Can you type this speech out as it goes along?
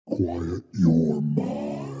quiet your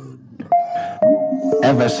mind.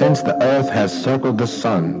 Ever since the earth has circled the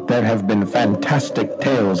sun, there have been fantastic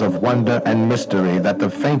tales of wonder and mystery that the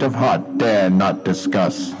faint of heart dare not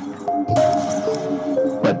discuss.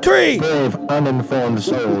 But brave, uninformed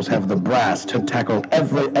souls have the brass to tackle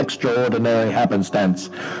every extraordinary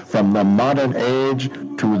happenstance, from the modern age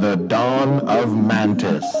to the dawn of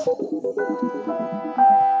Mantis.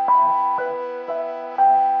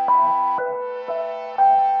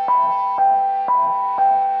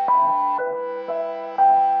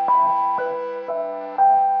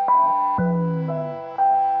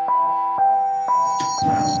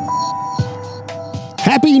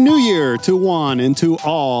 Happy New Year to one and to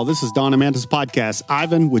all. This is Dawn of Mantis Podcast.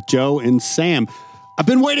 Ivan with Joe and Sam. I've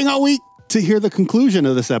been waiting all week to hear the conclusion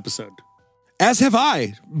of this episode. As have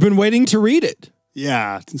I. Been waiting to read it.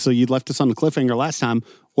 Yeah, so you left us on the cliffhanger last time.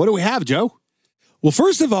 What do we have, Joe? Well,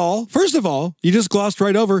 first of all, you just glossed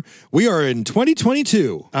right over. We are in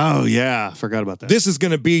 2022. Oh, yeah. Forgot about that. This is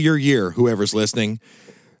going to be your year, whoever's listening.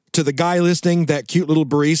 To the guy listening, that cute little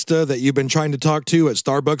barista that you've been trying to talk to at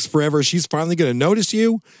Starbucks forever, she's finally going to notice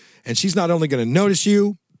you. And she's not only going to notice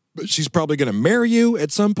you, but she's probably going to marry you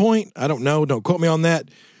at some point. I don't know. Don't quote me on that.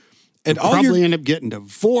 And you'll probably end up getting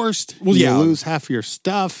divorced. Well, you'll lose half your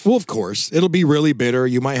stuff. Well, of course. It'll be really bitter.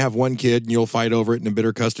 You might have one kid and you'll fight over it in a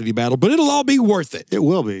bitter custody battle, but it'll all be worth it. It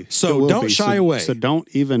will be. So don't shy away. So don't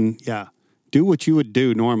even, do what you would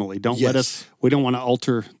do normally. Don't let us, we don't want to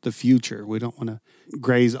alter the future. We don't want to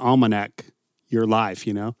Gray's Almanac your life,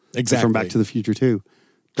 you know? Exactly. From Back to the Future too.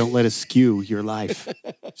 Don't let us skew your life.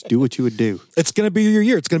 Just do what you would do. It's going to be your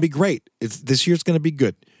year. It's going to be great. This year's going to be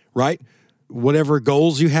good, right? Whatever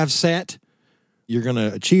goals you have set, you're going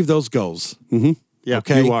to achieve those goals. Mm-hmm. Yeah,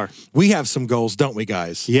 okay? You are. We have some goals, don't we,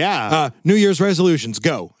 guys? Yeah. New Year's resolutions.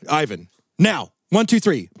 Go. Ivan. Now. 1, 2,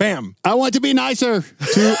 3. Bam. I want to be nicer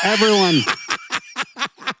to everyone.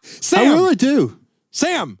 Sam. I really do.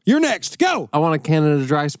 Sam, you're next. Go. I want a Canada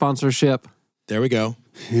Dry sponsorship. There we go.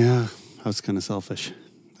 Yeah, I was kind of selfish.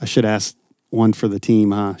 I should ask one for the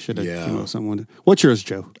team, huh? Should have someone. What's yours,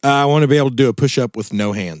 Joe? I want to be able to do a push-up with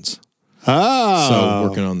no hands. Oh. So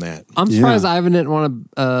working on that. I'm surprised Ivan didn't want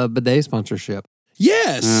a bidet sponsorship.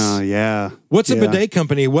 Yes. Oh, yeah. What's a bidet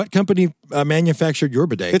company? What company manufactured your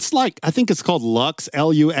bidet? It's like, I think it's called Lux,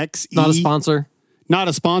 Luxe. Not a sponsor? Not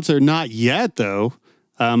a sponsor, not yet, though.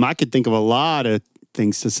 I could think of a lot of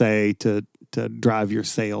things to say to drive your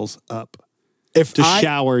sales up.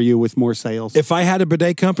 Shower you with more sales. If I had a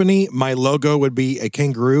bidet company, my logo would be a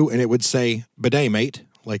kangaroo and it would say bidet mate,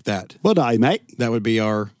 like that. Bidet mate. That would be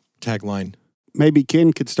our tagline. Maybe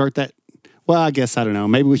Ken could start that. Well, I guess, I don't know.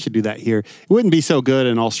 Maybe we should do that here. It wouldn't be so good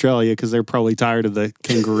in Australia because they're probably tired of the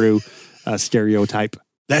kangaroo stereotype.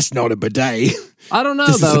 That's not a bidet. I don't know,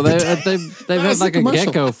 though. They've had like a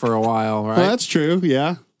gecko for a while, right? Well, that's true.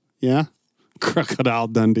 Yeah. Yeah. Crocodile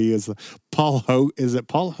Dundee is is it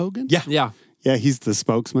Paul Hogan? Yeah. Yeah. Yeah, he's the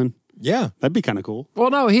spokesman. Yeah. That'd be kind of cool.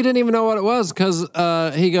 Well, no, he didn't even know what it was because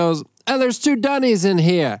he goes, there's 2 Dunnies in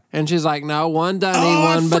here. And she's like, no, 1 Dunny,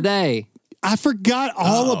 1 bidet. I forgot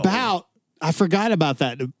about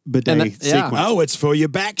that bidet sequence. Oh, it's for your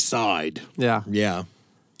backside. Yeah. Yeah.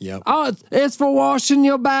 Yep. Oh, it's for washing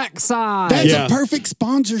your backside. That's a perfect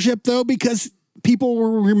sponsorship, though, because people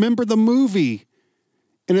will remember the movie.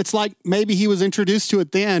 And it's like maybe he was introduced to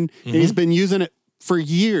it then, and he's been using it for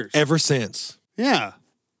years. Ever since. Yeah.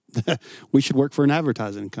 We should work for an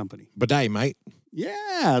advertising company. Bidet, mate.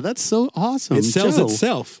 Yeah, that's so awesome. It sells Joe,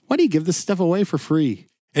 itself. Why do you give this stuff away for free?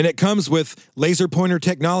 And it comes with laser pointer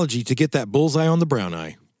technology to get that bullseye on the brown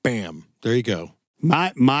eye. Bam. There you go.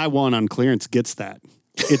 My one on clearance gets that.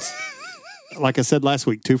 It's, like I said last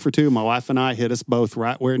week, 2 for 2. My wife and I hit us both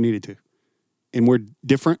right where it needed to. And we're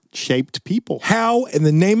different shaped people. How in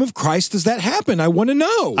the name of Christ does that happen? I want to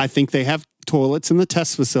know. I think they have toilets in the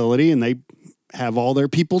test facility and they have all their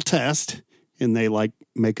people test and they like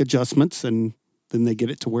make adjustments and then they get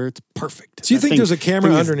it to where it's perfect. So you think there's a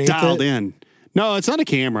camera underneath dialed it? in. No, it's not a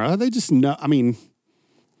camera. They just know. I mean,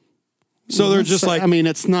 so they're just like, I mean,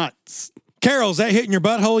 it's not. Carol, is that hitting your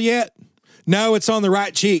butthole yet? No, it's on the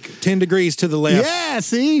right cheek, 10 degrees to the left. Yeah,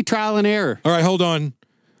 see, trial and error. All right, hold on.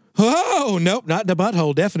 Oh, nope, not in the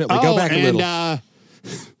butthole, definitely. Go back a little.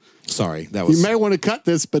 Sorry, that was... You may want to cut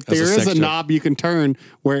this, but there is a knob you can turn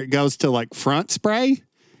where it goes to like front spray.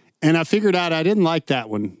 And I figured out I didn't like that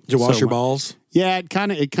one. Did you wash your balls? Yeah, it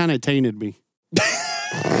kind of tainted me.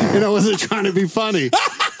 And I wasn't trying to be funny.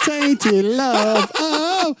 Tainted love.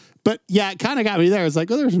 Oh, But yeah, it kind of got me there. It's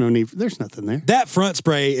like, oh, there's no need. There's nothing there. That front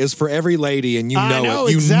spray is for every lady, and you know I know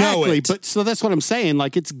it. You exactly. know it. But so that's what I'm saying.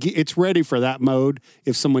 Like it's ready for that mode.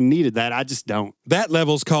 If someone needed that, I just don't. That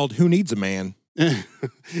level's called Who Needs a Man? and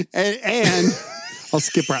I'll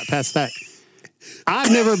skip right past that.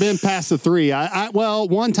 I've never been past the 3. Well,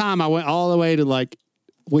 one time I went all the way to like,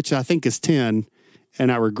 which I think is 10,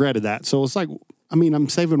 and I regretted that. So it's like, I mean, I'm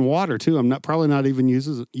saving water too. I'm probably not even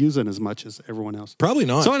using as much as everyone else. Probably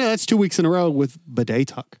not. So I know that's 2 weeks in a row with bidet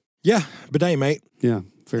talk. Yeah, bidet, mate. Yeah,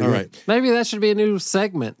 very All good. right. Maybe that should be a new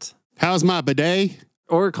segment. How's my bidet?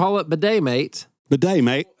 Or call it Bidet Mate. Bidet,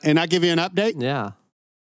 mate. And I give you an update. Yeah.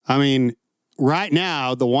 I mean, right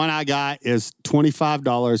now the one I got is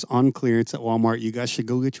 $25 on clearance at Walmart. You guys should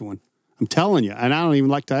go get you one. I'm telling you, and I don't even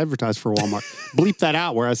like to advertise for Walmart. Bleep that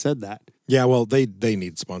out where I said that. Yeah, well, they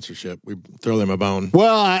need sponsorship. We throw them a bone.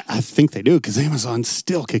 Well, I think they do because Amazon's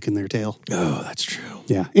still kicking their tail. Oh, that's true.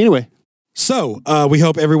 Yeah. Anyway, So we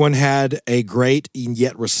hope everyone had a great and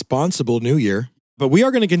yet responsible new year. But we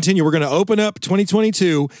are going to continue. We're going to open up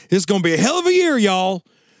 2022. This is going to be a hell of a year, y'all.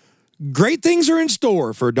 Great things are in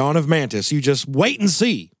store for Dawn of Mantis. You just wait and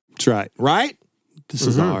see, that's right. right? This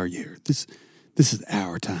is our year. This is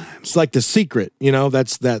our time. It's like The Secret,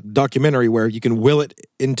 that's that documentary where you can will it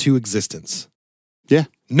into existence. Yeah.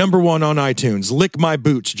 Number 1 on iTunes. Lick My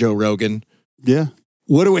Boots, Joe Rogan. Yeah.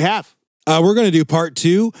 What do we have? We're going to do part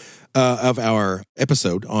 2 of our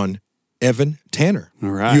episode on Evan Tanner, All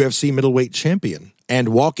right. UFC middleweight champion and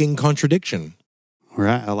walking contradiction. All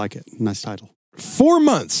right. I like it. Nice title. 4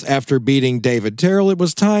 months after beating David Terrell, it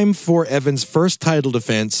was time for Evan's first title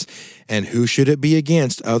defense. And who should it be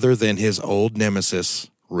against other than his old nemesis,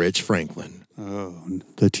 Rich Franklin? Oh,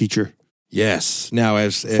 the teacher. Yes. Now,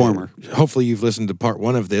 as Former. hopefully you've listened to part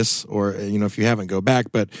 1 of this, or if you haven't, go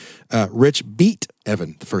back. But Rich beat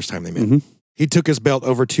Evan the first time they met. Mm-hmm. He took his belt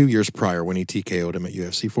over 2 years prior when he TKO'd him at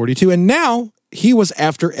UFC 42, and now he was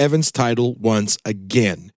after Evan's title once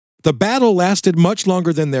again. The battle lasted much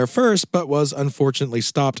longer than their first, but was unfortunately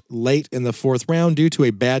stopped late in the 4th round due to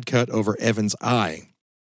a bad cut over Evan's eye.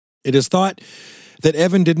 It is thought that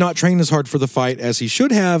Evan did not train as hard for the fight as he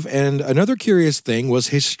should have, and another curious thing was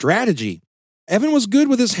his strategy. Evan was good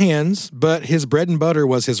with his hands, but his bread and butter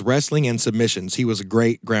was his wrestling and submissions. He was a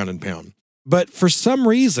great ground and pound. But for some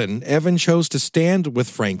reason, Evan chose to stand with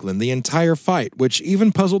Franklin the entire fight, which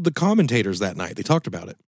even puzzled the commentators that night. They talked about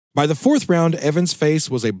it. By the 4th round, Evan's face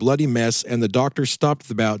was a bloody mess, and the doctor stopped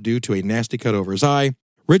the bout due to a nasty cut over his eye.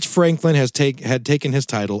 Rich Franklin had taken his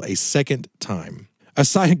title a second time.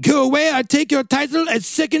 Go away, I take your title a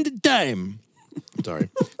second time. Sorry,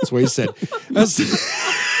 that's what he said.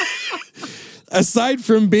 Aside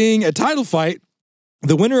from being a title fight,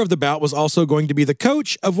 the winner of the bout was also going to be the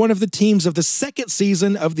coach of one of the teams of the 2nd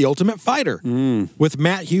season of The Ultimate Fighter, with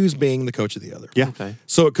Matt Hughes being the coach of the other. Yeah. Okay.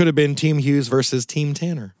 So it could have been Team Hughes versus Team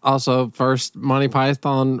Tanner. Also, first Monty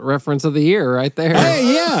Python reference of the year right there.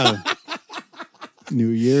 Hey, yeah. New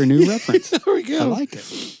year, new reference. There we go. I like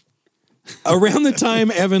it. Around the time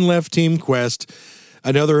Evan left Team Quest,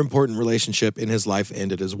 another important relationship in his life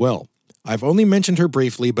ended as well. I've only mentioned her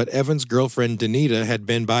briefly, but Evan's girlfriend, Danita, had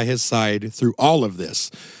been by his side through all of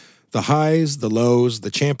this. The highs, the lows,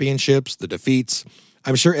 the championships, the defeats.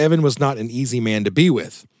 I'm sure Evan was not an easy man to be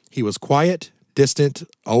with. He was quiet, distant,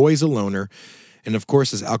 always a loner, and of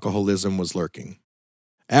course his alcoholism was lurking.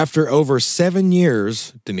 After over 7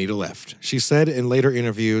 years, Danita left. She said in later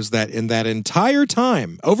interviews that in that entire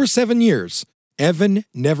time, over 7 years, Evan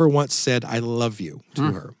never once said, "I love you"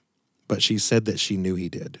 to her. But she said that she knew he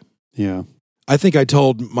did. Yeah. I think I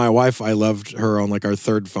told my wife I loved her on like our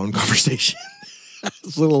 3rd phone conversation.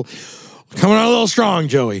 It's coming on a little strong,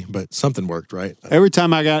 Joey, but something worked, right? Every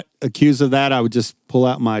time I got accused of that, I would just pull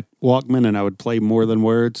out my Walkman and I would play More Than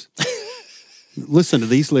Words. Listen to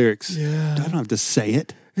these lyrics. Yeah. I don't have to say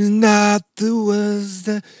it. It's not the words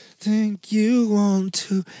that think you want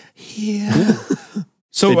to hear.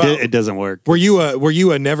 So It doesn't work. were you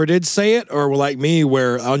a never did say it, or like me,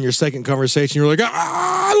 where on your second conversation you were like,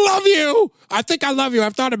 I love you. I think I love you.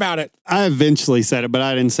 I've thought about it. I eventually said it, but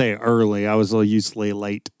I didn't say it early. I was usually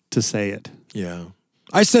late to say it. Yeah.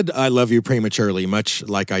 I said I love you prematurely, much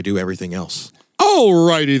like I do everything else.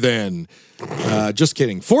 Alrighty then. Just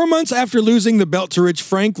kidding. 4 months after losing the belt to Rich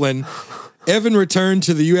Franklin, Evan returned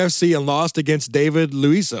to the UFC and lost against David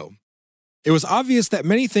Luiso. It was obvious that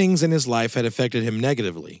many things in his life had affected him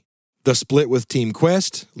negatively. The split with Team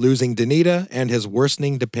Quest, losing Danita, and his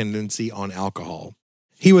worsening dependency on alcohol.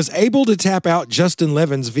 He was able to tap out Justin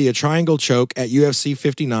Levens via triangle choke at UFC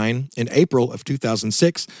 59 in April of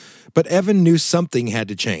 2006, but Evan knew something had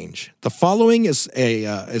to change. The following is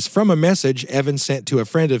from a message Evan sent to a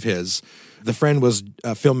friend of his. The friend was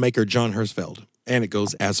filmmaker John Hersfeld, and it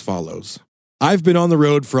goes as follows. I've been on the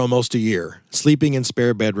road for almost a year, sleeping in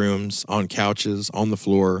spare bedrooms, on couches, on the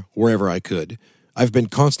floor, wherever I could. I've been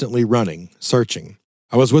constantly running, searching.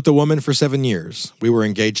 I was with a woman for 7 years. We were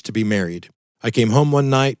engaged to be married. I came home one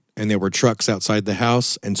night, and there were trucks outside the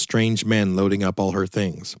house and strange men loading up all her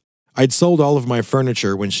things. I'd sold all of my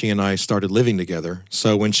furniture when she and I started living together,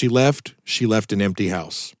 so when she left an empty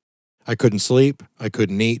house. I couldn't sleep, I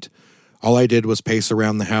couldn't eat. All I did was pace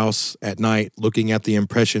around the house at night looking at the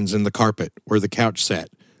impressions in the carpet, where the couch sat,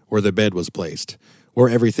 where the bed was placed, where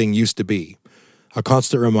everything used to be. A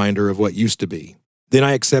constant reminder of what used to be. Then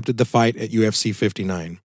I accepted the fight at UFC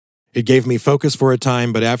 59. It gave me focus for a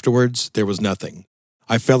time, but afterwards, there was nothing.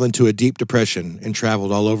 I fell into a deep depression and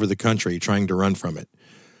traveled all over the country trying to run from it.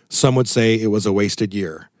 Some would say it was a wasted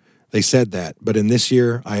year. They said that, but in this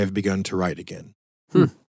year, I have begun to write again.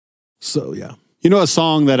 So, yeah. You know, a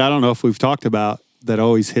song that I don't know if we've talked about that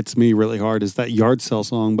always hits me really hard is that Yard Sale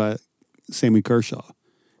song by Sammy Kershaw.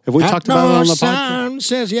 Have we talked about it on the podcast?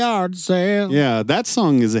 Says yard sale. Yeah, that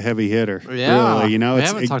song is a heavy hitter. Yeah. Really, you know, We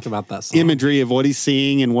it's haven't talked about that song. imagery of what he's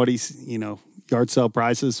seeing and what he's, yard sale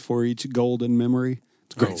prices for each golden memory.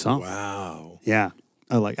 It's a great song. Wow. Yeah.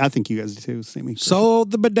 I think you guys do too, Sammy. Sold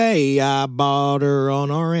the bidet I bought her on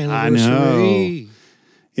our anniversary.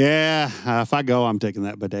 Yeah. If I go, I'm taking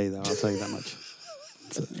that bidet, though. I'll tell you that much.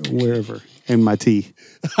 Wherever. And my tea.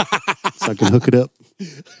 So I can hook it up.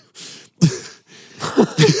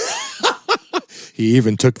 He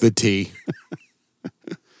even took the tea.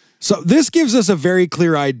 So this gives us a very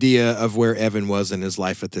clear idea of where Evan was in his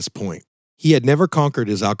life at this point. He had never conquered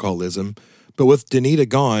his alcoholism, but with Danita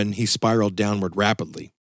gone, he spiraled downward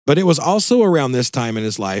rapidly. But it was also around this time in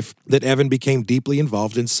his life that Evan became deeply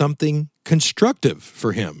involved in something constructive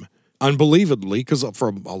for him. Unbelievably, because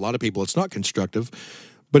for a lot of people it's not constructive,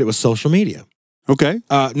 but it was social media. Okay.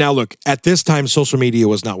 Now, look, at this time, social media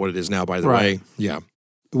was not what it is now, by the way. Yeah.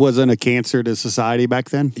 It wasn't a cancer to society back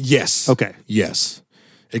then? Yes. Okay. Yes.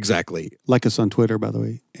 Exactly. Like us on Twitter, by the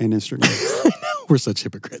way, and Instagram. We're such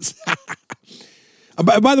hypocrites.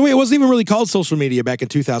 By the way, it wasn't even really called social media back in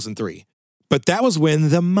 2003. But that was when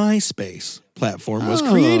the MySpace platform was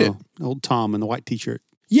created. Old Tom in the white t-shirt.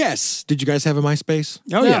 Yes. Did you guys have a MySpace?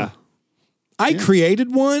 Oh, yeah. I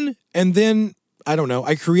created one, and then, I don't know,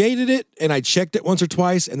 I created it, and I checked it once or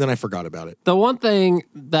twice, and then I forgot about it. The one thing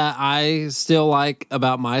that I still like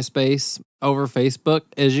about MySpace over Facebook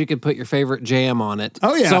is you could put your favorite jam on it.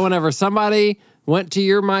 Oh, yeah. So whenever somebody went to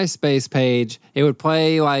your MySpace page, it would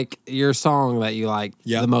play like your song that you liked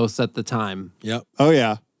the most at the time. Yep. Oh,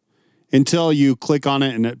 yeah. Until you click on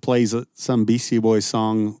it and it plays some Beastie Boys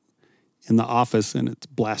song in the office and it's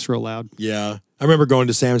blasts real loud. Yeah. I remember going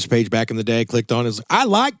to Sam's page back in the day, clicked on it, was like, I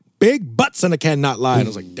like big butts and I cannot lie. And I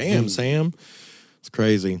was like, damn, Sam. It's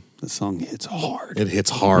crazy. The song hits hard. It hits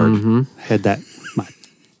hard. Had my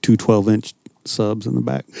 2 12-inch subs in the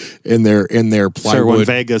back. In their Sir, one plywood.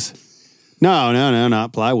 Vegas. No,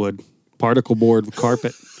 not plywood. Particle board with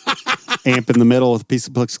carpet. Amp in the middle with a piece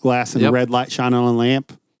of plexiglass and a red light shining on a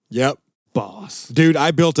lamp. Yep. Boss. Dude,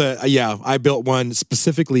 I built one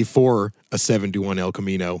specifically for a 71 El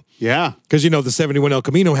Camino. Yeah. Because, the 71 El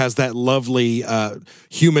Camino has that lovely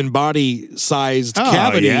human body-sized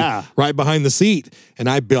cavity right behind the seat. And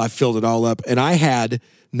I filled it all up. And I had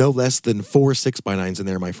no less than 4 6x9s in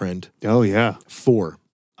there, my friend. Oh, yeah. 4.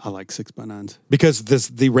 I like 6x9s. Because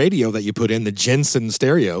the radio that you put in, the Jensen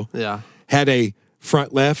stereo, had a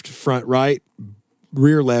front left, front right,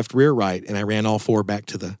 rear left, rear right. And I ran all 4 back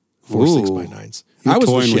to the 4 6x9s. You're I was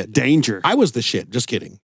the toying shit. with danger. I was the shit. Just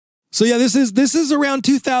kidding. So yeah, this is around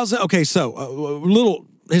 2000. Okay, so a little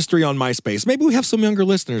history on MySpace. Maybe we have some younger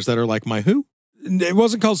listeners that are like, my who? It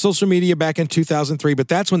wasn't called social media back in 2003, but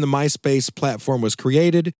that's when the MySpace platform was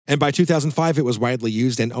created. And by 2005, it was widely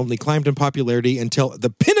used and only climbed in popularity until the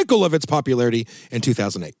pinnacle of its popularity in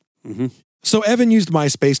 2008. So Evan used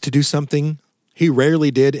MySpace to do something he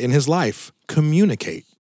rarely did in his life: communicate.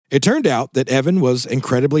 It turned out that Evan was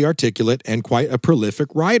incredibly articulate and quite a prolific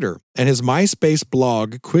writer, and his MySpace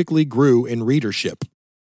blog quickly grew in readership.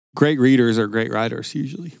 Great readers are great writers,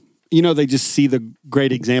 usually. They just see the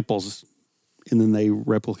great examples, and then they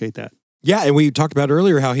replicate that. Yeah, and we talked about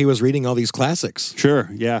earlier how he was reading all these classics. Sure,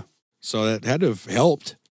 yeah. So that had to have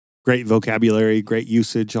helped. Great vocabulary, great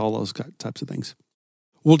usage, all those types of things.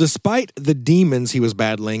 Well, despite the demons he was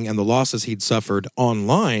battling and the losses he'd suffered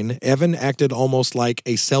online, Evan acted almost like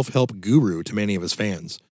a self-help guru to many of his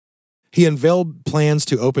fans. He unveiled plans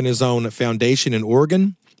to open his own foundation in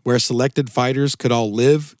Oregon, where selected fighters could all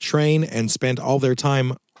live, train, and spend all their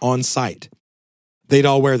time on site. They'd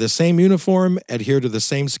all wear the same uniform, adhere to the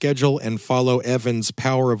same schedule, and follow Evan's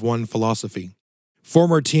Power of One philosophy.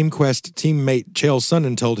 Former Team Quest teammate Chael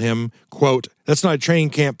Sonnen told him, quote, "That's not a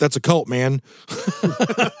training camp, that's a cult, man."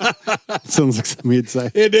 Sounds like something you'd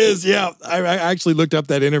say. It is, yeah. I actually looked up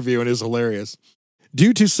that interview and it's hilarious.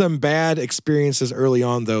 Due to some bad experiences early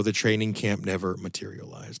on, though, the training camp never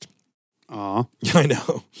materialized. Aw. I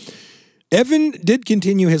know. Evan did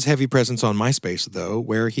continue his heavy presence on MySpace, though,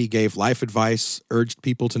 where he gave life advice, urged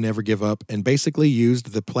people to never give up, and basically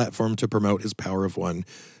used the platform to promote his Power of One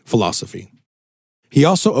philosophy. He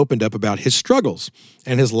also opened up about his struggles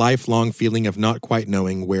and his lifelong feeling of not quite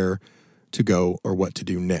knowing where to go or what to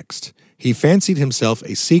do next. He fancied himself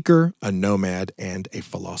a seeker, a nomad, and a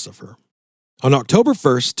philosopher. On October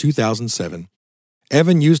 1st, 2007,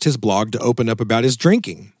 Evan used his blog to open up about his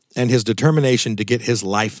drinking and his determination to get his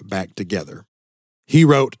life back together. He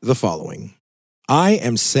wrote the following: "I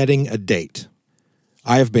am setting a date.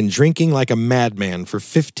 I have been drinking like a madman for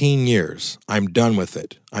 15 years. I'm done with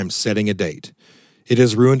it. I'm setting a date. It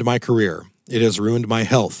has ruined my career. It has ruined my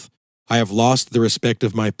health. I have lost the respect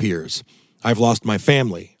of my peers. I've lost my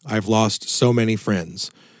family. I've lost so many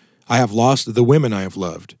friends. I have lost the women I have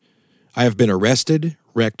loved. I have been arrested,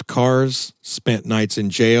 wrecked cars, spent nights in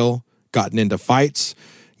jail, gotten into fights,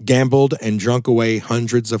 gambled and drunk away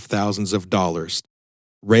hundreds of thousands of dollars.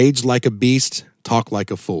 Raged like a beast, talked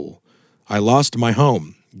like a fool. I lost my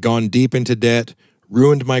home, gone deep into debt,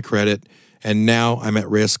 ruined my credit, and now I'm at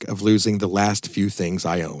risk of losing the last few things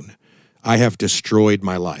I own. I have destroyed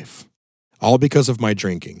my life. All because of my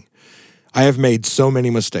drinking. I have made so many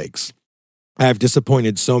mistakes. I have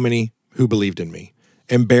disappointed so many who believed in me,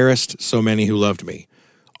 embarrassed so many who loved me.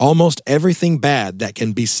 Almost everything bad that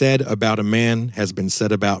can be said about a man has been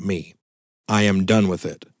said about me. I am done with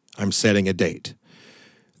it. I'm setting a date.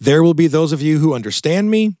 There will be those of you who understand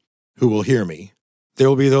me, who will hear me. There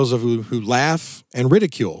will be those of you who laugh and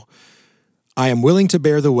ridicule. I am willing to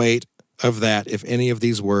bear the weight of that if any of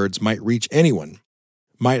these words might reach anyone,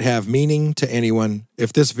 might have meaning to anyone,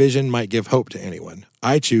 if this vision might give hope to anyone.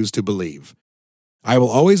 I choose to believe. I will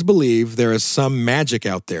always believe there is some magic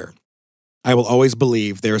out there. I will always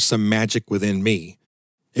believe there is some magic within me.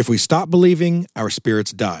 If we stop believing, our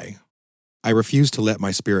spirits die. I refuse to let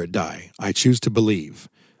my spirit die. I choose to believe.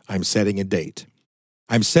 I'm setting a date.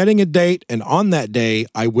 I'm setting a date, and on that day,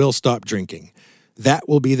 I will stop drinking. That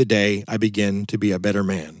will be the day I begin to be a better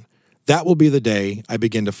man. That will be the day I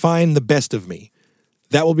begin to find the best of me.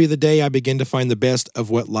 That will be the day I begin to find the best of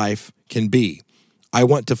what life can be. I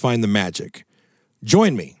want to find the magic.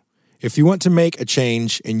 Join me. If you want to make a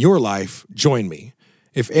change in your life, join me.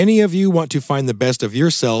 If any of you want to find the best of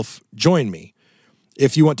yourself, join me.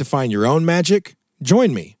 If you want to find your own magic,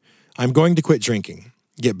 join me. I'm going to quit drinking,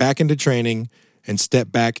 get back into training, and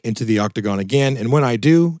step back into the octagon again. And when I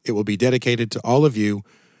do, it will be dedicated to all of you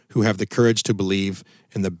who have the courage to believe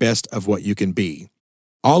in the best of what you can be.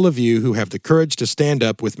 All of you who have the courage to stand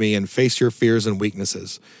up with me and face your fears and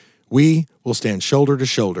weaknesses. We will stand shoulder to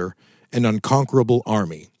shoulder, an unconquerable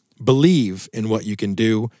army. Believe in what you can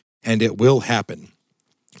do, and it will happen.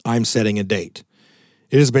 I'm setting a date.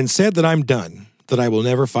 It has been said that I'm done, that I will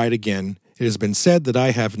never fight again. It has been said that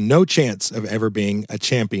I have no chance of ever being a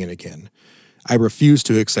champion again. I refuse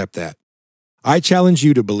to accept that. I challenge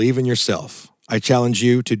you to believe in yourself. I challenge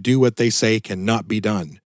you to do what they say cannot be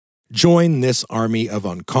done. Join this army of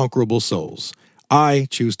unconquerable souls. I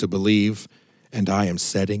choose to believe, and I am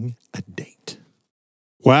setting a date.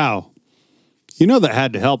 Wow. You know that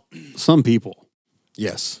had to help some people.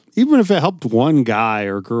 Yes. Even if it helped one guy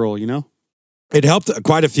or girl, you know? It helped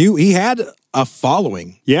quite a few. He had a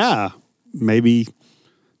following. Yeah. Maybe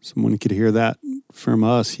someone could hear that from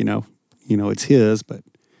us, you know. You know, it's his, but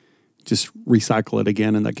just recycle it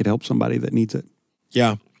again, and that could help somebody that needs it.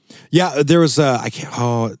 Yeah. Yeah, there was,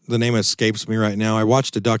 the name escapes me right now. I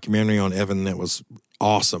watched a documentary on Evan that was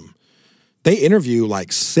awesome. They interview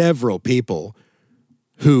like several people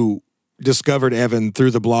who discovered Evan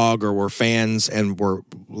through the blog or were fans and were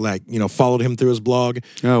like, you know, followed him through his blog.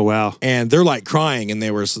 Oh, wow. And they're like crying, and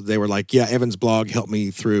they were like, yeah, Evan's blog helped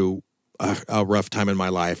me through a rough time in my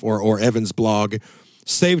life, or Evan's blog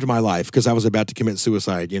saved my life because I was about to commit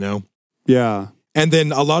suicide, you know? Yeah. And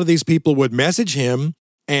then a lot of these people would message him,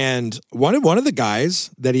 and one of the guys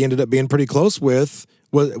that he ended up being pretty close with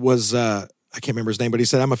was I can't remember his name, but he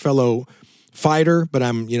said, I'm a fellow fighter, but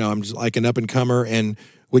I'm just like an up and comer, and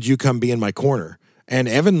would you come be in my corner? And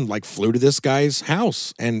Evan like flew to this guy's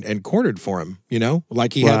house and cornered for him,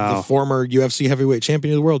 like he had the former UFC heavyweight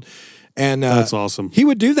champion of the world. And that's awesome. He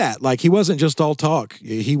would do that. Like he wasn't just all talk.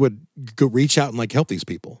 He would go reach out and like help these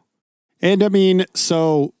people. And I mean,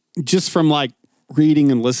 so just from like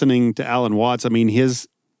reading and listening to Alan Watts, I mean,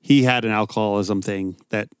 he had an alcoholism thing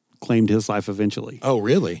that claimed his life eventually. Oh,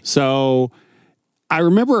 really? So I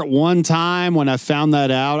remember at one time when I found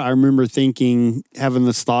that out, I remember thinking, having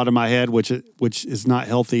this thought in my head, which is not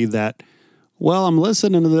healthy, that, well, I'm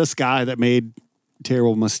listening to this guy that made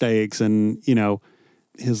terrible mistakes and,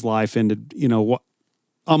 his life ended,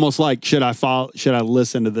 almost like, should I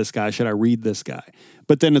listen to this guy? Should I read this guy?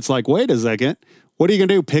 But then it's like, wait a second, what are you going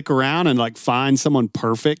to do? Pick around and like find someone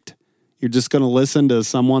perfect? You're just going to listen to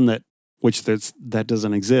someone that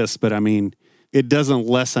doesn't exist. But I mean, it doesn't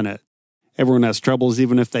lessen it. Everyone has troubles,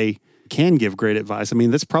 even if they can give great advice. I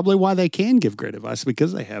mean, that's probably why they can give great advice,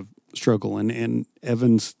 because they have struggle. And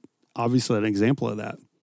Evan's obviously an example of that.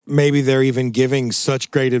 Maybe they're even giving such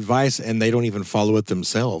great advice and they don't even follow it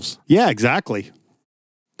themselves. Yeah, exactly.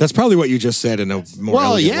 That's probably what you just said in a more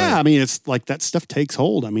elegant way. I mean, it's like that stuff takes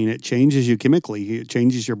hold. I mean, it changes you chemically. It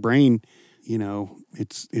changes your brain.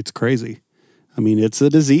 It's crazy. I mean, it's a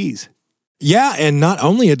disease. Yeah, and not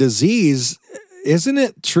only a disease, isn't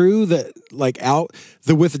it true that like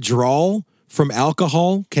the withdrawal from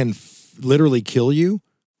alcohol can literally kill you?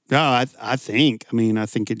 No, I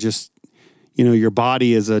think it just, your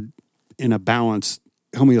body is in a balance,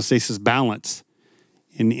 homeostasis balance.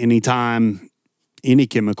 And anytime any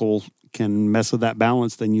chemical can mess with that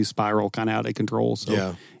balance, then you spiral kind of out of control.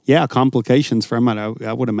 So yeah, complications from it,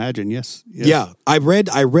 I would imagine. Yes. Yeah. I read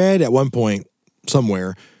at one point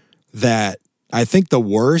somewhere that I think the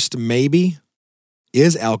worst maybe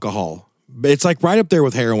is alcohol. It's like right up there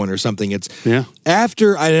with heroin or something. It's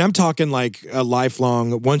after, I'm talking like a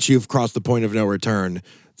lifelong, once you've crossed the point of no return,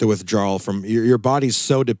 the withdrawal from your body's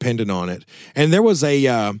so dependent on it. And there was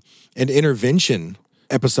an intervention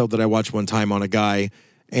episode that I watched one time on a guy,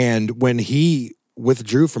 and when he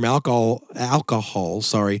withdrew from alcohol,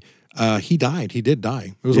 he died. He did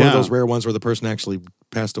die. It was one of those rare ones where the person actually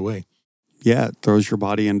passed away. Yeah, it throws your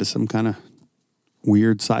body into some kind of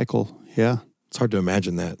weird cycle. Yeah. It's hard to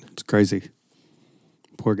imagine that. It's crazy.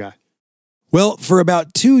 Poor guy. Well, for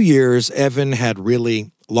about 2 years, Evan had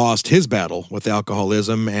really lost his battle with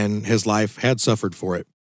alcoholism, and his life had suffered for it.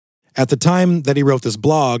 At the time that he wrote this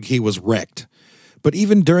blog, he was wrecked. But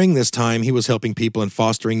even during this time, he was helping people and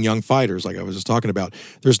fostering young fighters, like I was just talking about.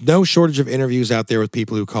 There's no shortage of interviews out there with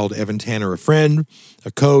people who called Evan Tanner a friend,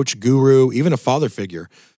 a coach, guru, even a father figure.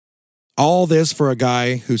 All this for a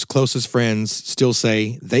guy whose closest friends still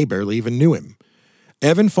say they barely even knew him.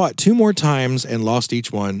 Evan fought 2 more times and lost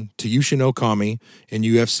each one, to Yushin Okami in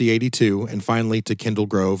UFC 82 and finally to Kendall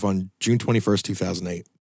Grove on June 21st, 2008.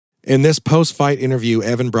 In this post-fight interview,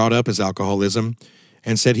 Evan brought up his alcoholism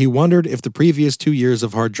and said he wondered if the previous 2 years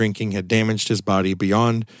of hard drinking had damaged his body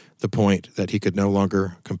beyond the point that he could no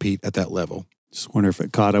longer compete at that level. Just wonder if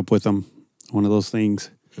it caught up with him, one of those things.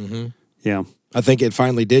 Mm-hmm. Yeah. I think it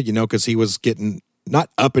finally did, because he was getting, not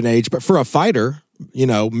up in age, but for a fighter,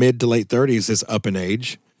 mid to late 30s is up in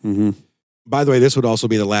age. Mm-hmm. By the way, this would also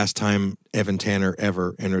be the last time Evan Tanner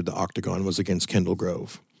ever entered the octagon was against Kendall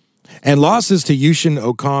Grove. And losses to Yushin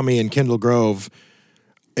Okami and Kendall Grove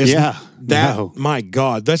is my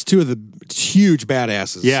God, that's 2 of the huge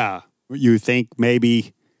badasses. Yeah. You think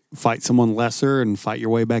maybe fight someone lesser and fight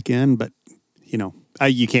your way back in, but,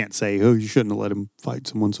 you can't say, you shouldn't have let him fight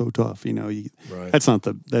someone so tough. Right. That's not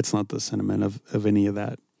the sentiment of any of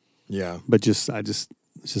that. Yeah. But it's just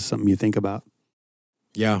something you think about.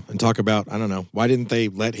 Yeah. And talk about, I don't know, why didn't they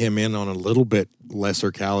let him in on a little bit lesser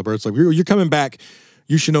caliber? It's like, you're coming back,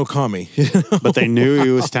 Yushin Okami. But they knew he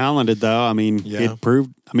was talented, though. I mean, it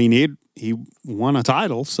proved, he won a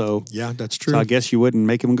title. So yeah, that's true. So I guess you wouldn't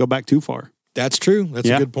make him go back too far. That's true. That's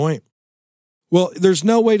a good point. Well, there's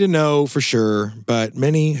no way to know for sure, but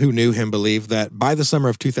many who knew him believe that by the summer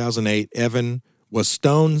of 2008, Evan was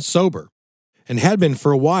stone sober and had been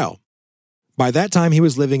for a while. By that time, he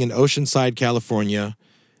was living in Oceanside, California,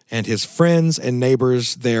 and his friends and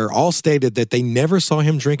neighbors there all stated that they never saw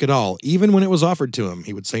him drink at all. Even when it was offered to him,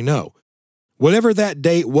 he would say no. Whatever that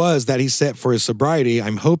date was that he set for his sobriety,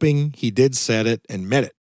 I'm hoping he did set it and met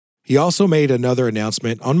it. He also made another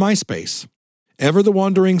announcement on MySpace. Ever the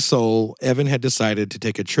wandering soul, Evan had decided to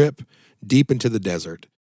take a trip deep into the desert.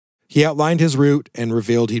 He outlined his route and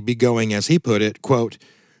revealed he'd be going, as he put it, quote,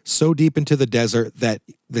 so deep into the desert that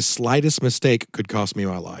the slightest mistake could cost me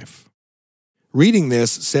my life. Reading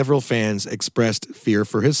this, several fans expressed fear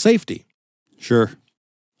for his safety. Sure.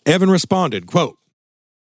 Evan responded, quote,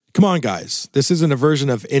 "Come on, guys. This isn't a version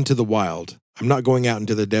of Into the Wild. I'm not going out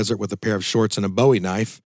into the desert with a pair of shorts and a Bowie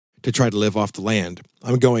knife to try to live off the land.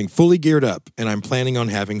 I'm going fully geared up, and I'm planning on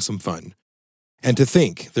having some fun. And to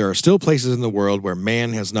think, there are still places in the world where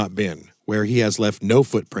man has not been, where he has left no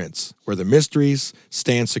footprints, where the mysteries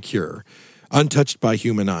stand secure, untouched by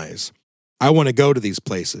human eyes. I want to go to these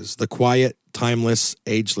places, the quiet, timeless,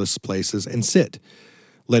 ageless places, and sit,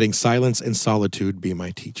 letting silence and solitude be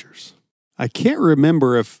my teachers." I can't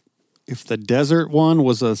remember if the desert one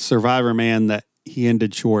was a Survivor Man that he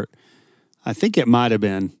ended short. I think it might have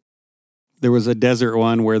been. There was a desert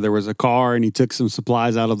one where there was a car and he took some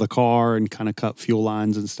supplies out of the car and kind of cut fuel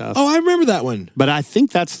lines and stuff. Oh, I remember that one. But I think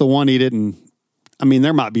that's the one he didn't. I mean,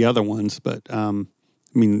 there might be other ones, but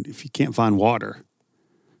if you can't find water,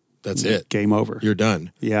 that's it. Game over. You're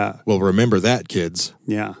done. Yeah. Well, remember that, kids.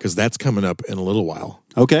 Yeah. Because that's coming up in a little while.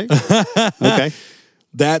 Okay. Okay.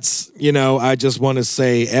 That's, I just want to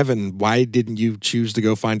say, Evan, why didn't you choose to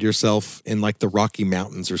go find yourself in like the Rocky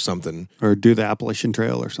Mountains or something? Or do the Appalachian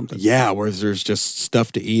Trail or something. Yeah, where there's just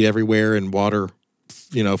stuff to eat everywhere and water,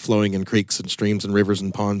 flowing in creeks and streams and rivers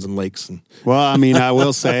and ponds and lakes. And Well, I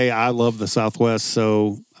will say I love the Southwest,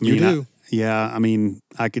 so you do.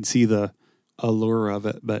 I could see the allure of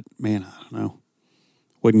it, but man, I don't know.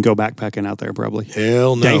 Wouldn't go backpacking out there probably.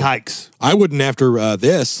 Hell no. Day hikes. I wouldn't after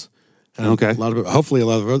this. And Okay. Hopefully a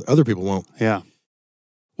lot of other people won't. Yeah.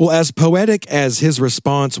 Well, as poetic as his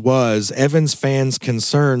response was, Evan's fans'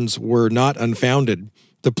 concerns were not unfounded.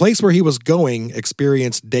 The place where he was going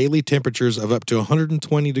experienced daily temperatures of up to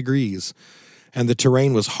 120 degrees, and the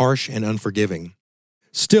terrain was harsh and unforgiving.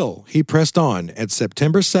 Still, he pressed on and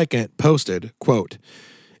September 2nd posted, quote,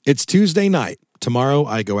 "It's Tuesday night. Tomorrow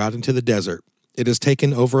I go out into the desert. It has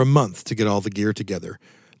taken over a month to get all the gear together.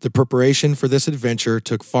 The preparation for this adventure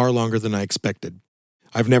took far longer than I expected.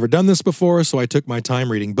 I've never done this before, so I took my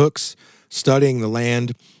time reading books, studying the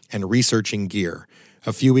land, and researching gear.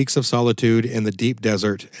 A few weeks of solitude in the deep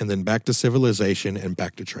desert, and then back to civilization and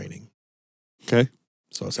back to training." Okay.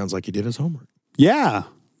 So it sounds like he did his homework. Yeah.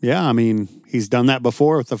 Yeah. He's done that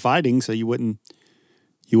before with the fighting, so you wouldn't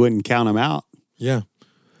count him out. Yeah.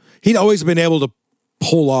 He'd always been able to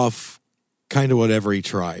pull off kind of whatever he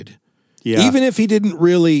tried. Yeah. Even if he didn't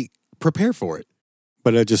really prepare for it.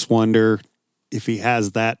 But I just wonder if he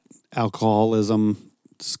has that alcoholism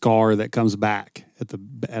scar that comes back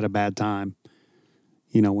at a bad time,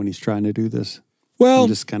 when he's trying to do this. Well, I'm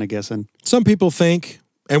just kind of guessing. Some people think,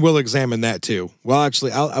 and we'll examine that too. Well,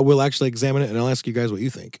 actually, I will actually examine it, and I'll ask you guys what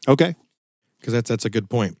you think. Okay. Because that's a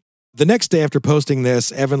good point. The next day after posting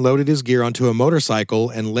this, Evan loaded his gear onto a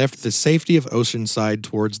motorcycle and left the safety of Oceanside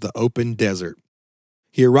towards the open desert.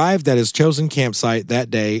 He arrived at his chosen campsite that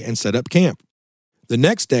day and set up camp. The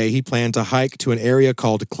next day, he planned to hike to an area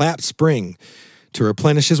called Clap Spring to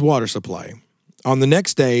replenish his water supply. On the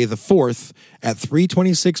next day, the 4th, at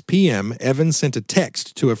 3:26 p.m., Evan sent a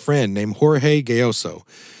text to a friend named Jorge Gayoso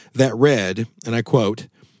that read, and I quote,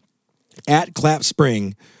 "At Clap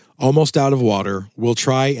Spring, almost out of water, we'll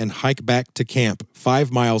try and hike back to camp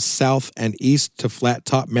 5 miles south and east to Flat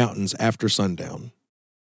Top Mountains after sundown."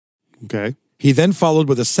 Okay. He then followed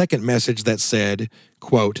with a second message that said,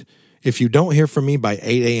 quote, "If you don't hear from me by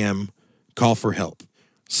 8 a.m., call for help."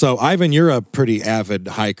 So, Ivan, you're a pretty avid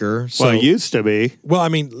hiker. So, Well, it used to be. Well,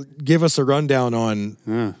 give us a rundown on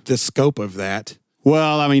the scope of that.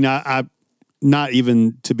 Well, I not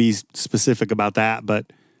even to be specific about that,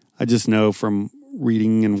 but I just know from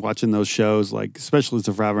reading and watching those shows, like especially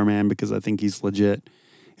Survivor Man, because I think he's legit.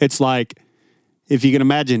 It's like if you can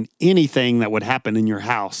imagine anything that would happen in your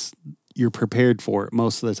house, you're prepared for it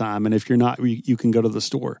most of the time. And if you're not, you can go to the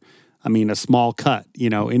store. A small cut,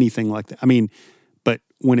 anything like that. But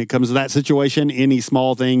when it comes to that situation, any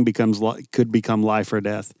small thing could become life or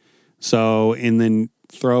death. So, and then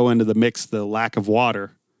throw into the mix the lack of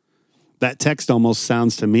water. That text almost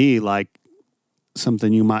sounds to me like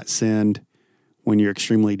something you might send when you're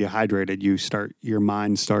extremely dehydrated. Your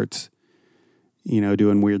mind starts,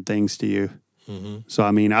 doing weird things to you. Mm-hmm. So,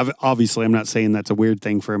 obviously I'm not saying that's a weird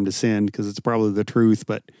thing for him to send because it's probably the truth,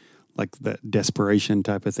 but like the desperation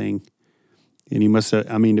type of thing. And he must have,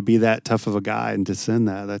 to be that tough of a guy and to send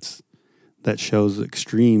that shows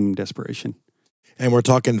extreme desperation. And we're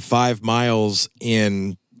talking 5 miles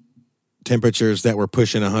in temperatures that were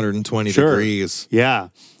pushing 120 degrees. Yeah.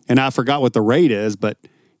 And I forgot what the rate is, but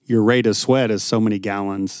your rate of sweat is so many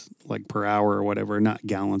gallons like per hour or whatever, not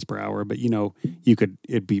gallons per hour, but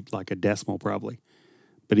it'd be like a decimal probably.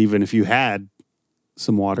 But even if you had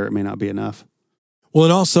some water, it may not be enough. Well,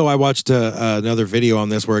 and also I watched another video on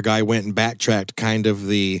this where a guy went and backtracked kind of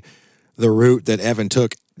the the route that Evan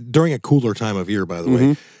took during a cooler time of year, by the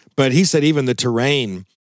way. But he said even the terrain,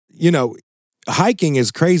 hiking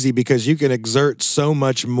is crazy because you can exert so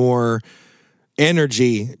much more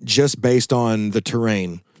energy just based on the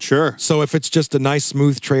terrain. Sure. So if it's just a nice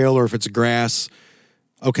smooth trail or if it's grass,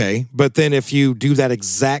 okay. But then if you do that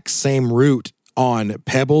exact same route on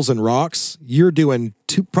pebbles and rocks, you're doing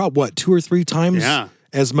 2 or 3 times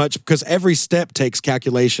as much, because every step takes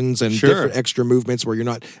calculations and different extra movements where you're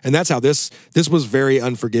not. And that's how this was very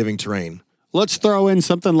unforgiving terrain. Let's throw in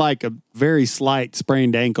something like a very slight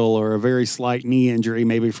sprained ankle or a very slight knee injury,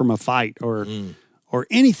 maybe from a fight or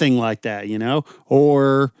anything like that,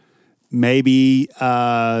 or maybe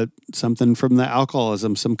something from the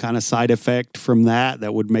alcoholism, some kind of side effect from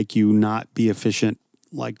that would make you not be efficient,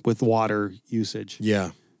 like with water usage.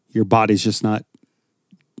 Yeah. Your body's just not,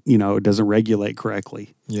 it doesn't regulate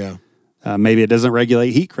correctly. Yeah. Maybe it doesn't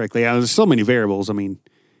regulate heat correctly. There's so many variables. I mean,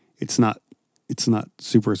 it's not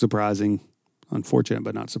super surprising. Unfortunate,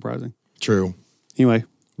 but not surprising. True. Anyway,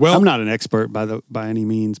 well, I'm not an expert by any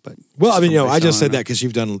means, but I just said that because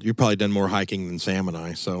you've probably done more hiking than Sam and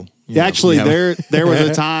I. So actually, there was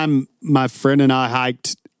a time my friend and I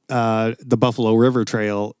hiked the Buffalo River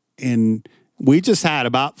Trail, and we just had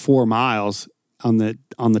about 4 miles on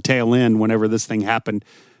the tail end. Whenever this thing happened,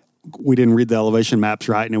 we didn't read the elevation maps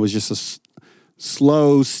right, and it was just a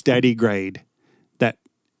slow, steady grade. That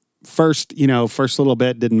first little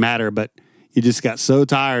bit didn't matter, but you just got so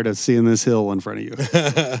tired of seeing this hill in front of you.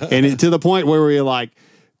 And to the point where we were like,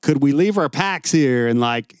 could we leave our packs here and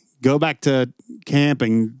like go back to camp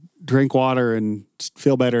and drink water and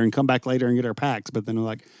feel better and come back later and get our packs? But then we're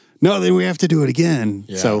like, no, then we have to do it again.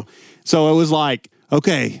 Yeah. So it was like,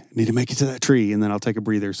 okay, need to make it to that tree, and then I'll take a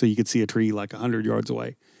breather. So you could see a tree like 100 yards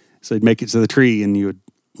away. So you'd make it to the tree and you would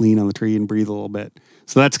lean on the tree and breathe a little bit.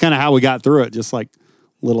 So that's kind of how we got through it, just like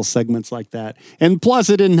little segments like that. And plus,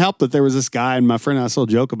 it didn't help that there was this guy, and my friend and I still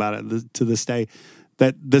joke about it to this day,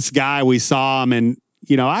 that this guy, we saw him, and,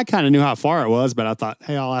 I kind of knew how far it was, but I thought,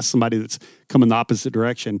 hey, I'll ask somebody that's coming the opposite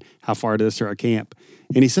direction how far it is to our camp.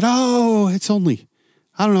 And he said, oh, it's only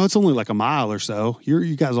like a mile or so.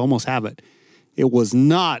 You guys almost have it. It was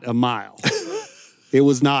not a mile. It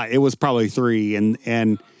was not. It was probably 3,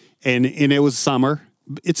 and it was summer.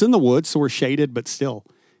 It's in the woods, so we're shaded, but still.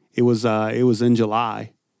 It was in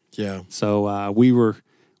July. Yeah. So we were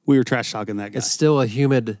trash talking that guy. It's still a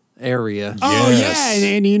humid area. Oh yeah,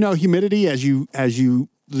 and humidity as you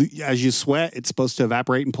sweat, it's supposed to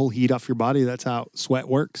evaporate and pull heat off your body. That's how sweat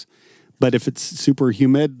works. But if it's super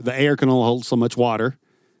humid, the air can only hold so much water,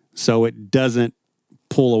 so it doesn't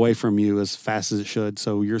pull away from you as fast as it should.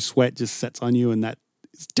 So your sweat just sets on you, and that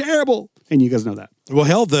is terrible. And you guys know that. Well,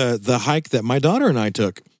 hell, the hike that my daughter and I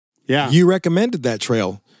took. Yeah. You recommended that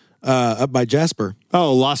trail up by Jasper.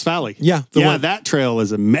 Oh, Lost Valley. Yeah. That trail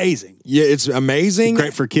is amazing. Yeah, it's amazing.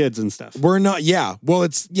 Great for kids and stuff. We're not, well,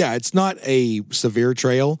 it's not a severe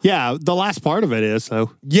trail. Yeah, the last part of it is,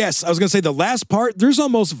 so. Yes, I was going to say the last part, there's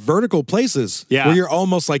almost vertical places. Yeah. Where you're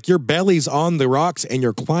almost like your belly's on the rocks and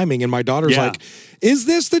you're climbing, and my daughter's like, is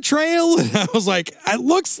this the trail? And I was like, it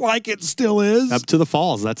looks like it still is. Up to the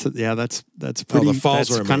falls. That's pretty. the falls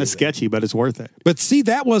that's are kind of amazing. sketchy, but it's worth it. But see,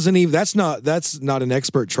 that's not an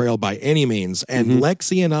expert trail by any means. And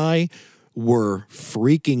Lexi and I were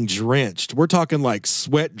freaking drenched. We're talking like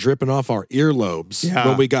sweat dripping off our earlobes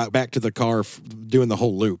when we got back to the car doing the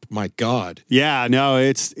whole loop. My God. Yeah, no,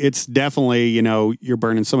 it's definitely, you're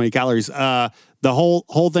burning so many calories. The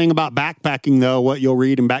whole thing about backpacking, though, what you'll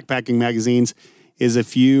read in backpacking magazines is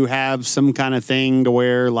if you have some kind of thing to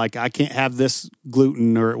where, like, I can't have this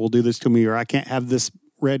gluten or it will do this to me, or I can't have this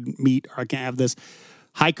red meat, or I can't have this,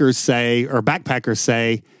 hikers say, or backpackers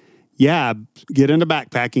say, yeah, get into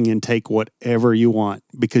backpacking and take whatever you want,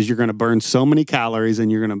 because you're going to burn so many calories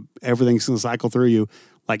and everything's going to cycle through you.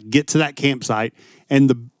 Like, get to that campsite.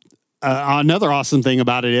 And the another awesome thing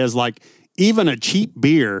about it is, like, even a cheap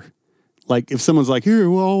beer, like if someone's like, here,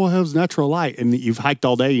 well, all I have is Natural Light, and you've hiked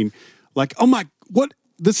all day, and like, oh my, what?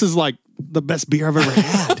 This is like the best beer I've ever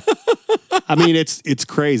had. I mean, it's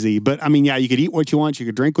crazy, but I mean, yeah, you could eat what you want, you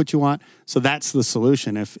could drink what you want. So that's the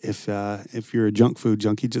solution. If you're a junk food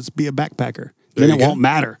junkie, just be a backpacker. Then it won't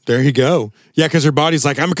matter. There you go. Yeah, because your body's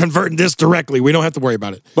like, I'm converting this directly. We don't have to worry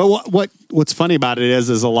about it. But what's funny about it is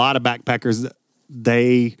a lot of backpackers,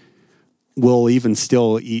 they will even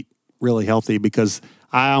still eat really healthy, because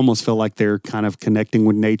I almost feel like they're kind of connecting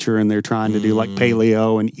with nature, and they're trying to do like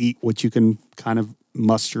paleo and eat what you can kind of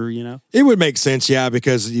muster, It would make sense, yeah,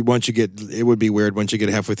 because it would be weird once you get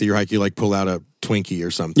halfway through your hike, you like pull out a Twinkie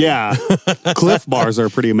or something. Yeah. Cliff bars are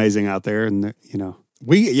pretty amazing out there, and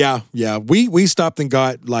We stopped and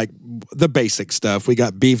got like the basic stuff. We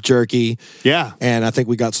got beef jerky. Yeah. And I think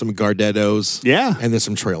we got some Gardettos. Yeah. And then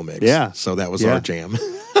some trail mix. Yeah. So that was our jam.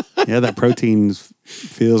 Yeah, that protein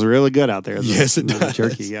feels really good out there. Yes, it does.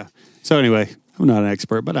 Jerky, yeah. So anyway, I'm not an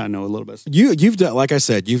expert, but I know a little bit. You've done, like I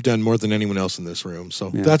said, you've done more than anyone else in this room. So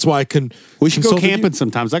that's why I can. We should go camping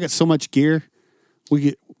sometimes. I got so much gear.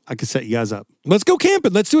 I could set you guys up. Let's go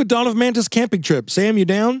camping. Let's do a Dawn of Mantis camping trip. Sam, you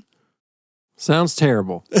down? Sounds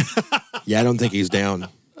terrible. Yeah, I don't think he's down.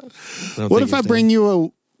 What if I bring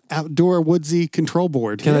you a outdoor woodsy control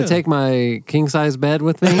board? Can I take my king size bed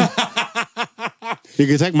with me? You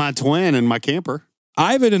can take my twin and my camper.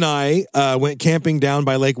 Ivan and I went camping down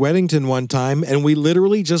by Lake Weddington one time, and we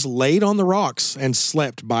literally just laid on the rocks and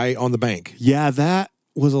slept on the bank. Yeah, that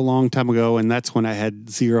was a long time ago, and that's when I had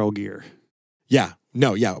zero gear. Yeah.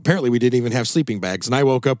 No, yeah. Apparently, we didn't even have sleeping bags, and I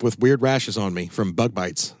woke up with weird rashes on me from bug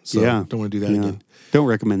bites. So don't want to do that again. Don't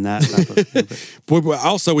recommend that.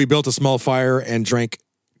 Also, we built a small fire and drank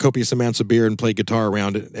copious amounts of beer and played guitar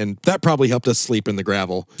around it, and that probably helped us sleep in the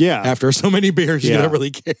gravel. Yeah. After so many beers, you don't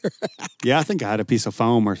really care. Yeah, I think I had a piece of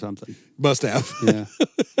foam or something. Must have. Yeah.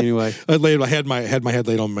 Anyway, I had my head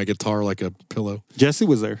laid on my guitar like a pillow. Jesse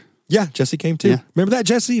was there. Yeah, Jesse came too. Yeah. Remember that,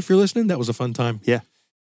 Jesse? If you're listening, that was a fun time. Yeah.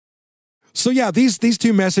 So yeah, these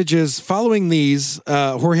two messages, following these,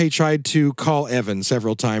 Jorge tried to call Evan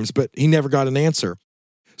several times, but he never got an answer.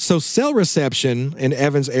 So cell reception in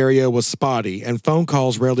Evan's area was spotty, and phone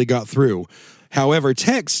calls rarely got through. However,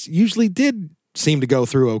 texts usually did seem to go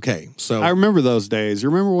through okay. So I remember those days. You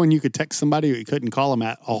remember when you could text somebody but you couldn't call them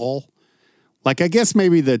at all? Like, I guess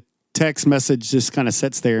maybe the text message just kind of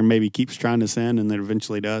sits there and maybe keeps trying to send, and then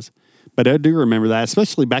eventually does. But I do remember that,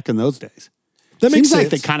 especially back in those days. That makes Seems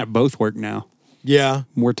sense. like they kind of both work now. Yeah.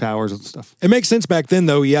 More towers and stuff. It makes sense back then,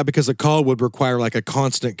 though, because a call would require like a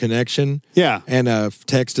constant connection. Yeah. And a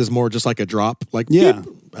text is more just like a drop. Like, yeah.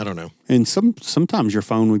 beep. I don't know. And sometimes your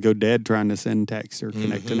phone would go dead trying to send text or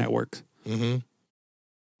connect to networks. Mm-hmm.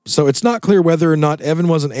 So it's not clear whether or not Evan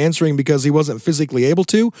wasn't answering because he wasn't physically able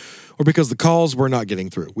to, or because the calls were not getting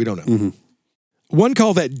through. We don't know. Mm-hmm. One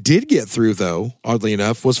call that did get through, though, oddly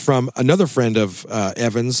enough, was from another friend of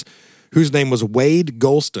Evan's, whose name was Wade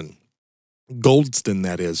Goldston,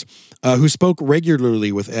 that is, who spoke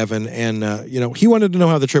regularly with Evan, and he wanted to know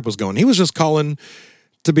how the trip was going. He was just calling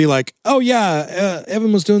to be like, "Oh yeah,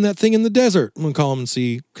 Evan was doing that thing in the desert." I'm gonna call him and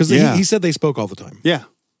see, because he said they spoke all the time. Yeah.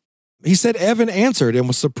 He said Evan answered and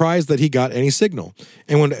was surprised that he got any signal.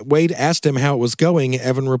 And when Wade asked him how it was going,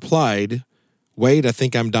 Evan replied, "Wade, I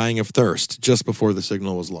think I'm dying of thirst," just before the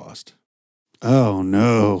signal was lost. Oh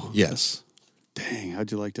no. Yes. Dang,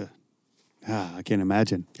 how'd you like to? I can't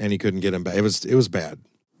imagine. And he couldn't get him back. It was bad.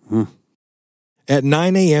 At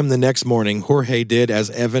 9 a.m. the next morning, Jorge did as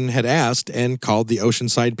Evan had asked and called the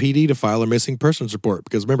Oceanside PD to file a missing persons report,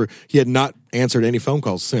 because remember, he had not answered any phone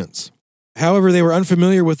calls since. However, they were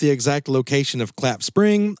unfamiliar with the exact location of Clap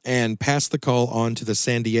Spring and passed the call on to the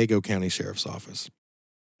San Diego County Sheriff's Office.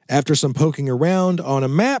 After some poking around on a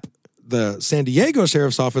map, the San Diego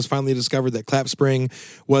Sheriff's Office finally discovered that Clap Spring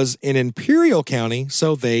was in Imperial County,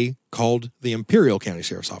 so they called the Imperial County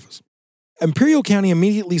Sheriff's Office. Imperial County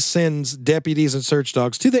immediately sends deputies and search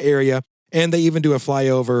dogs to the area, and they even do a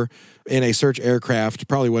flyover in a search aircraft.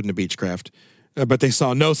 Probably wasn't a Beechcraft, but they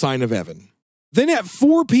saw no sign of Evan. Then at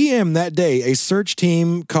 4 p.m. that day, a search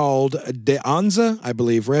team called De Anza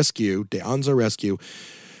Rescue,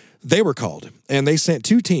 they were called, and they sent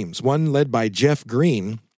two teams, one led by Jeff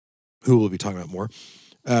Green, who we'll be talking about more,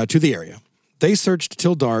 to the area. They searched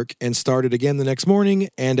till dark and started again the next morning,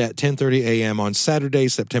 and at 10:30 a.m. on Saturday,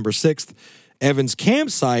 September 6th, Evan's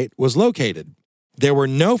campsite was located. There were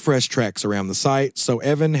no fresh tracks around the site, so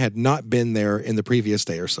Evan had not been there in the previous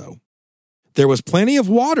day or so. There was plenty of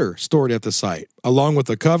water stored at the site, along with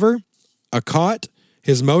a cover, a cot,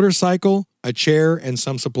 his motorcycle, a chair, and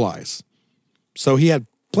some supplies. So he had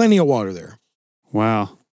plenty of water there.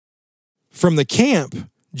 Wow. From the camp,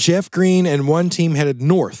 Jeff Green and one team headed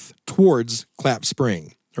north towards Clap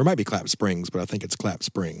Spring. Or it might be Clap Springs, but I think it's Clap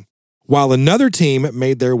Spring. While another team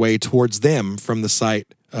made their way towards them from the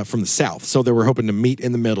site, from the south. So they were hoping to meet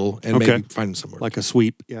in the middle and maybe find him somewhere. Like a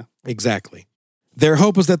sweep, yeah. Exactly. Their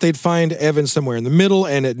hope was that they'd find Evan somewhere in the middle,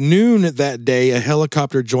 and at noon that day, a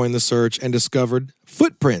helicopter joined the search and discovered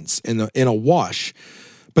footprints in a wash,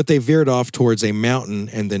 but they veered off towards a mountain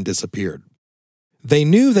and then disappeared. They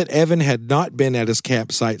knew that Evan had not been at his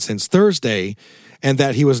campsite since Thursday, and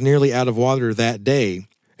that he was nearly out of water that day,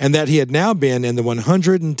 and that he had now been in the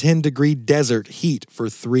 110-degree desert heat for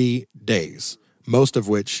 3 days, most of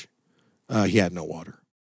which he had no water.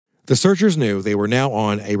 The searchers knew they were now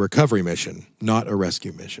on a recovery mission, not a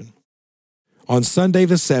rescue mission. On Sunday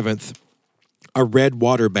the 7th, a red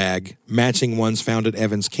water bag matching ones found at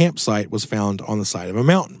Evan's campsite was found on the side of a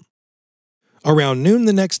mountain. Around noon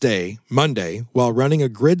the next day, Monday, while running a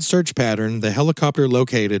grid search pattern, the helicopter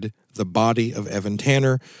located the body of Evan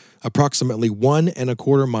Tanner approximately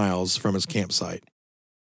 1.25 miles from his campsite.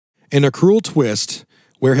 In a cruel twist,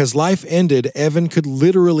 where his life ended, Evan could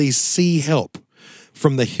literally see help.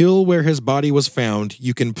 From the hill where his body was found,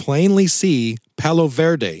 you can plainly see Palo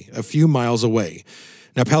Verde a few miles away.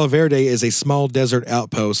 Now, Palo Verde is a small desert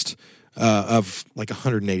outpost of like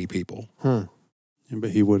 180 people.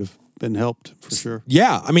 But he would have been helped for sure.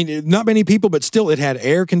 Yeah, I mean, not many people, but still it had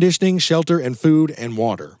air conditioning, shelter, and food and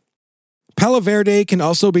water. Palo Verde can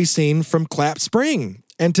also be seen from Clap Spring.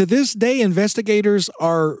 And to this day, investigators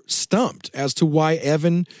are stumped as to why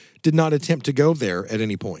Evan did not attempt to go there at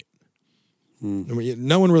any point. I mean,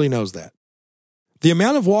 no one really knows that. The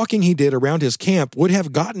amount of walking he did around his camp would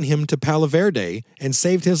have gotten him to Palo Verde and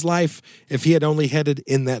saved his life if he had only headed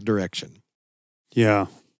in that direction. Yeah.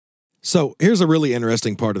 So here's a really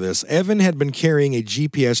interesting part of this. Evan had been carrying a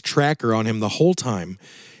GPS tracker on him the whole time,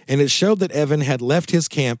 and it showed that Evan had left his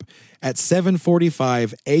camp at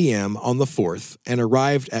 7:45 a.m. on the 4th and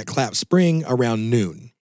arrived at Clap Spring around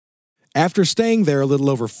noon. After staying there a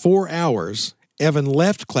little over 4 hours, Evan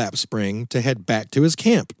left Clap Spring to head back to his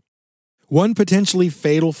camp. One potentially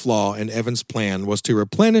fatal flaw in Evan's plan was to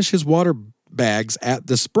replenish his water bags at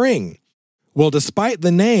the spring. Well, despite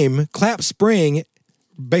the name, Clap Spring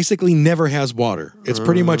basically never has water. It's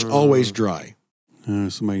pretty much always dry.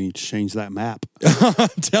 Somebody needs to change that map. I'm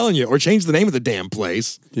telling you, or change the name of the damn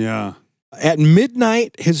place. Yeah. At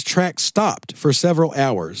midnight, his track stopped for several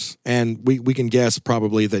hours, and we can guess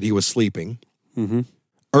probably that he was sleeping. Mm-hmm.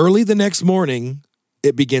 Early the next morning,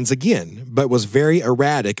 it begins again, but was very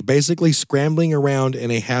erratic, basically scrambling around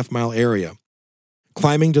in a half-mile area,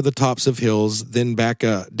 climbing to the tops of hills, then back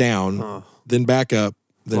down, then back up,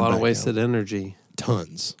 then a lot back of wasted down. energy.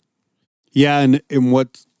 Tons. Yeah, and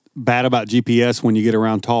what's bad about GPS, when you get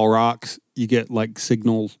around tall rocks, you get like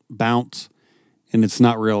signal bounce, and it's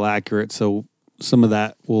not real accurate, so some of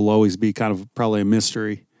that will always be kind of probably a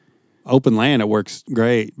mystery. Open land, it works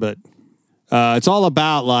great, but it's all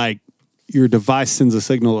about like your device sends a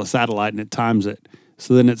signal to a satellite and it times it.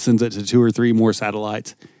 So then it sends it to 2 or 3 more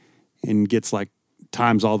satellites and gets like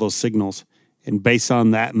times all those signals. And based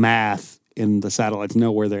on that math, and the satellites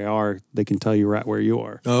know where they are, they can tell you right where you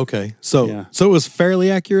are. Oh, okay. So Yeah. so it was fairly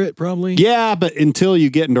accurate, probably? Yeah, but until you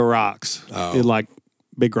get into rocks, Oh. like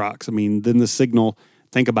big rocks. I mean, then the signal,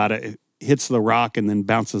 think about it, it hits the rock and then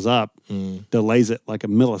bounces up, delays it like a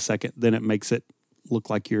millisecond, then it makes it look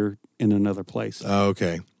like you're in another place. Oh,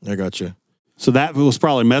 okay. I got you. So that was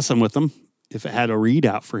probably messing with him. If it had a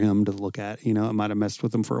readout for him to look at, it might have messed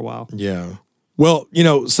with him for a while. Yeah. Well,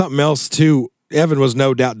 something else too. Evan was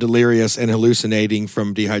no doubt delirious and hallucinating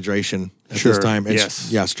from dehydration at this time. And yes.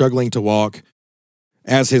 Yeah, struggling to walk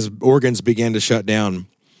as his organs began to shut down.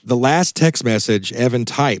 The last text message Evan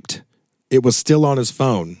typed, it was still on his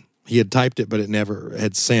phone. He had typed it, but it never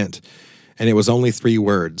had sent. And it was only 3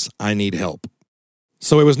 words, "I need help."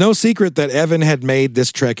 So it was no secret that Evan had made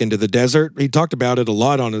this trek into the desert. He talked about it a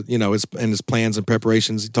lot on his plans and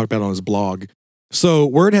preparations. He talked about it on his blog. So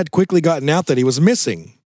word had quickly gotten out that he was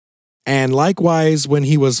missing. And likewise, when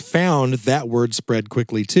he was found, that word spread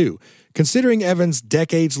quickly too. Considering Evan's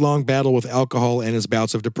decades-long battle with alcohol and his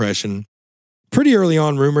bouts of depression, pretty early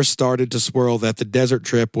on, rumors started to swirl that the desert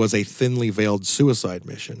trip was a thinly veiled suicide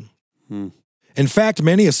mission. In fact,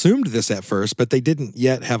 many assumed this at first, but they didn't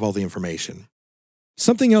yet have all the information.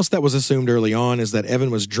 Something else that was assumed early on is that Evan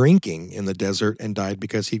was drinking in the desert and died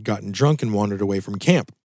because he'd gotten drunk and wandered away from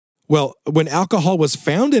camp. Well, when alcohol was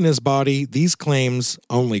found in his body, these claims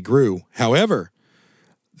only grew. However,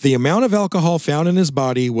 the amount of alcohol found in his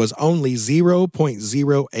body was only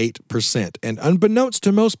 0.08%. And unbeknownst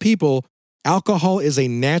to most people, alcohol is a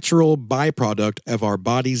natural byproduct of our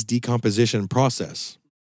body's decomposition process.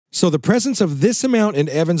 So the presence of this amount in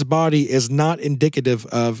Evan's body is not indicative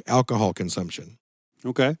of alcohol consumption.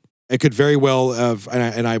 Okay. It could very well have,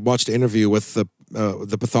 and I watched an interview with the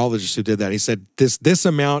pathologist who did that. He said this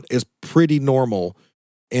amount is pretty normal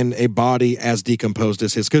in a body as decomposed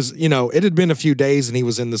as his, because it had been a few days and he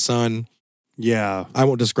was in the sun. Yeah. I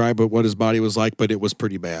won't describe what his body was like, but it was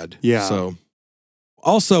pretty bad. Yeah. So,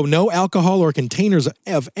 also, no alcohol or containers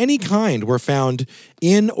of any kind were found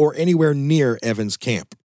in or anywhere near Evan's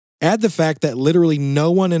camp. Add the fact that literally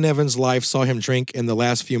no one in Evan's life saw him drink in the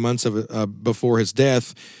last few months of before his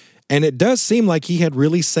death, and it does seem like he had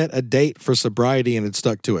really set a date for sobriety and had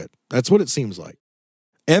stuck to it. That's what it seems like.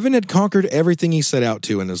 Evan had conquered everything he set out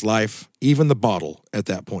to in his life, even the bottle at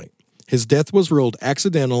that point. His death was ruled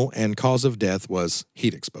accidental, and cause of death was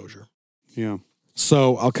heat exposure. Yeah.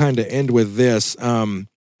 So I'll kind of end with this.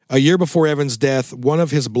 A year before Evan's death, one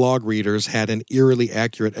of his blog readers had an eerily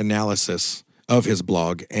accurate analysis of his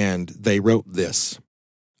blog, and they wrote this.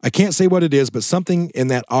 I can't say what it is, but something in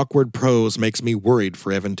that awkward prose makes me worried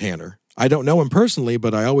for Evan Tanner. I don't know him personally,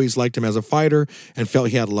 but I always liked him as a fighter and felt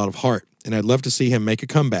he had a lot of heart, and I'd love to see him make a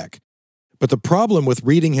comeback. But the problem with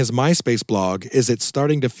reading his MySpace blog is it's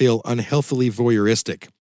starting to feel unhealthily voyeuristic.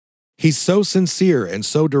 He's so sincere and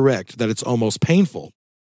so direct that it's almost painful.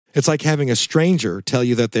 It's like having a stranger tell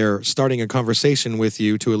you that they're starting a conversation with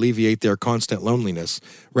you to alleviate their constant loneliness,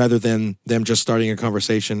 rather than them just starting a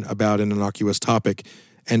conversation about an innocuous topic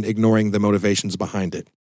and ignoring the motivations behind it.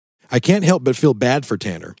 I can't help but feel bad for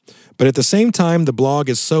Tanner, but at the same time, the blog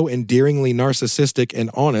is so endearingly narcissistic and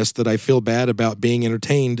honest that I feel bad about being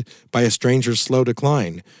entertained by a stranger's slow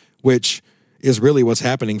decline, which is really what's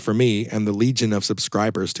happening for me and the legion of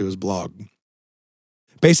subscribers to his blog.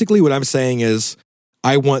 Basically, what I'm saying is,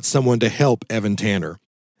 I want someone to help Evan Tanner.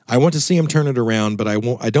 I want to see him turn it around, but I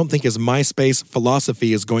don't think his MySpace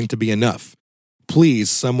philosophy is going to be enough. Please,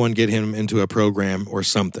 someone get him into a program or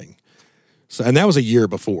something. So, and that was a year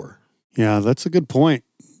before. Yeah, that's a good point.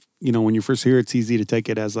 You know, when you first hear it, it's easy to take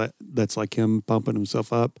it as that's like him pumping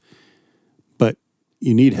himself up. But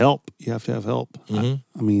you need help. You have to have help.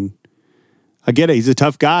 Mm-hmm. I mean, I get it. He's a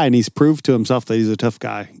tough guy, and he's proved to himself that he's a tough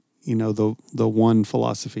guy. You know, the one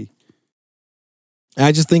philosophy.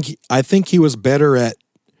 I think he was better at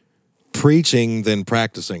preaching than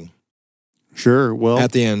practicing. Sure. Well,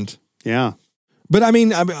 at the end. Yeah. But I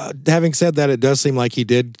mean, having said that, it does seem like he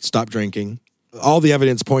did stop drinking. All the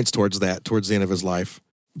evidence points towards that, towards the end of his life.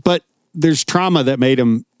 But there's trauma that made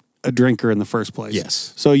him a drinker in the first place.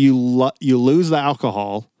 Yes. So you lose the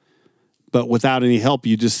alcohol, but without any help,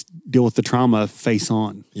 you just deal with the trauma face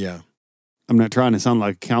on. Yeah. I'm not trying to sound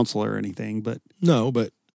like a counselor or anything, but no,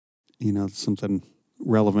 but you know, something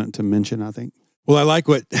relevant to mention, I think. Well, I like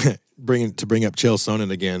what to bring up Chael Sonnen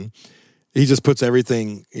again. He just puts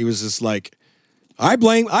everything. He was just like, I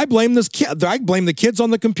blame this kid. I blame the kids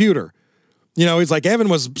on the computer. You know, he's like, Evan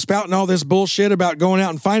was spouting all this bullshit about going out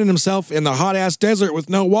and finding himself in the hot ass desert with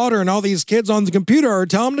no water, and all these kids on the computer are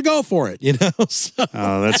telling him to go for it. You know? So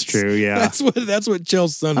that's true. Yeah, that's what Chael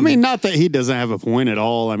Sonnen. I mean, not that he doesn't have a point at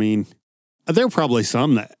all. I mean, there are probably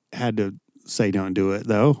some that had to say don't do it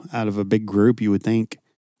though. Out of a big group, you would think.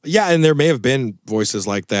 Yeah, and there may have been voices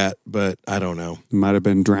like that, but I don't know. Might have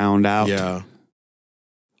been drowned out. Yeah.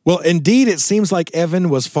 Well, indeed, it seems like Evan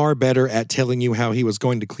was far better at telling you how he was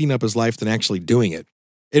going to clean up his life than actually doing it.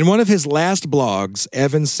 In one of his last blogs,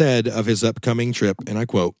 Evan said of his upcoming trip, and I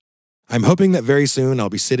quote, I'm hoping that very soon I'll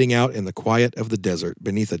be sitting out in the quiet of the desert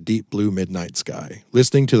beneath a deep blue midnight sky,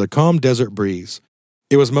 listening to the calm desert breeze.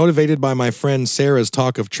 It was motivated by my friend Sarah's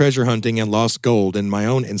talk of treasure hunting and lost gold and my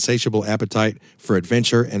own insatiable appetite for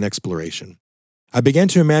adventure and exploration. I began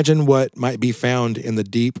to imagine what might be found in the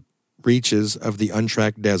deep reaches of the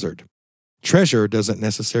untracked desert. Treasure doesn't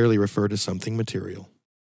necessarily refer to something material.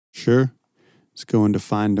 Sure. He's going to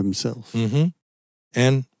find himself. Mm-hmm.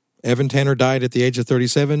 And Evan Tanner died at the age of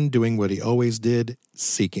 37, doing what he always did,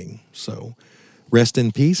 seeking. So rest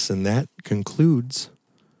in peace, and that concludes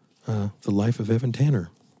the life of Evan Tanner.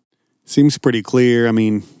 Seems pretty clear. I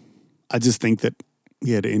mean, I just think that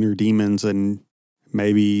he had inner demons, and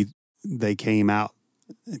maybe they came out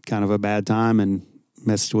at kind of a bad time and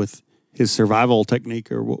messed with his survival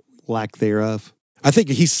technique or lack thereof. I think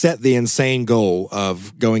he set the insane goal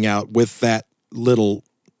of going out with that little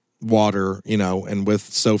water, you know, and with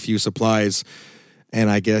so few supplies. And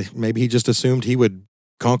I guess maybe he just assumed he would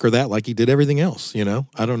conquer that like he did everything else, you know?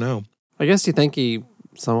 I don't know. I guess you think he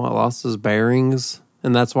somewhat lost his bearings,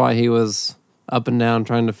 and that's why he was up and down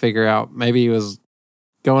trying to figure out, maybe he was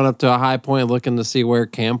going up to a high point looking to see where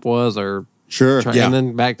camp was, or sure, yeah. And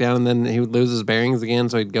then back down, and then he would lose his bearings again,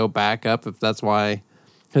 so he'd go back up if that's why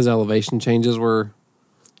his elevation changes were.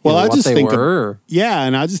 Well, I just think, yeah,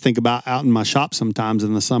 and I just think about out in my shop sometimes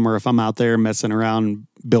in the summer if I'm out there messing around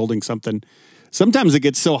building something. Sometimes it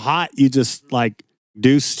gets so hot you just like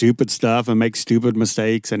do stupid stuff and make stupid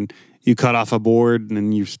mistakes, and you cut off a board and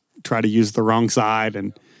then you try to use the wrong side,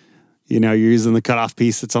 and you know you're using the cutoff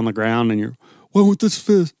piece that's on the ground, and you're. Well, with this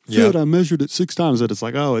fit, Yep. I measured it 6 times. And it's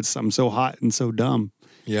like, oh, I'm so hot and so dumb.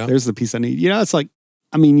 Yeah. There's the piece I need. You know, it's like,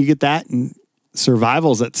 I mean, you get that and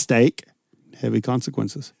survival's at stake. Heavy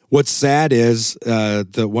consequences. What's sad is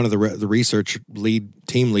one of the research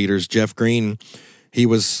team leaders, Jeff Green,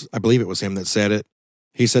 I believe it was him that said it.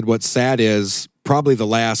 He said, what's sad is probably the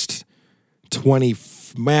last 25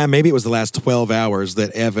 maybe it was the last 12 hours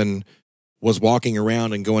that Evan was walking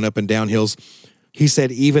around and going up and down hills. He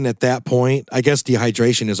said even at that point, I guess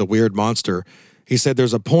dehydration is a weird monster. He said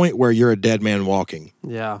there's a point where you're a dead man walking.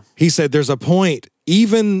 Yeah. He said there's a point,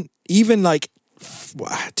 even like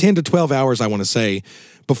 10 to 12 hours, I want to say,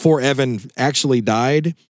 before Evan actually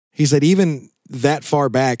died. He said even that far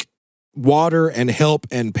back, water and help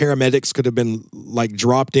and paramedics could have been like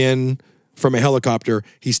dropped in from a helicopter.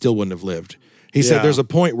 He still wouldn't have lived. He said there's a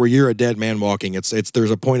point where you're a dead man walking.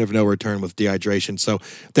 There's a point of no return with dehydration. So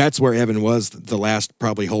that's where Evan was the last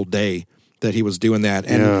probably whole day that he was doing that.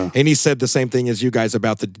 And and he said the same thing as you guys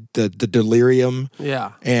about the delirium.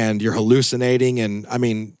 Yeah. And you're hallucinating. And I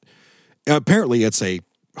mean, apparently it's a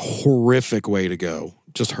horrific way to go.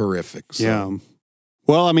 Just horrific. So. Yeah.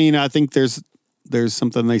 Well, I mean, I think there's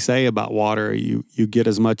something they say about water. You get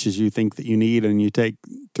as much as you think that you need, and you take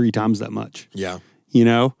 3 times that much. Yeah. You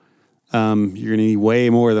know, you're going to need way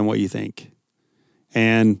more than what you think.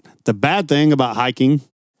 And the bad thing about hiking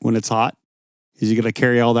when it's hot is you got to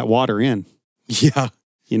carry all that water in. Yeah.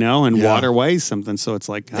 You know, and water weighs something. So it's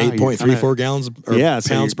like 8.34 gallons or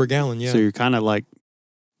pounds per gallon. Yeah. So you're kind of like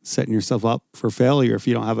setting yourself up for failure if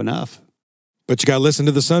you don't have enough. But you got to listen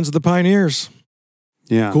to the Sons of the Pioneers.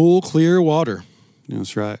 Yeah. Cool, clear water.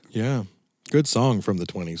 That's right. Yeah. Good song from the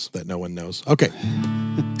 20s that no one knows. Okay.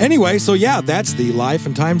 Anyway, so yeah, that's the life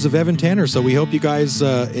and times of Evan Tanner. So we hope you guys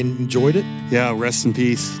enjoyed it. Yeah, rest in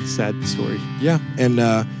peace. Sad story. Yeah. And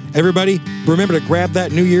everybody, remember to grab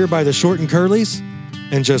that New Year by the short and curlies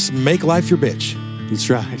and just make life your bitch. That's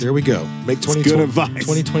right. There we go. Make That's good advice.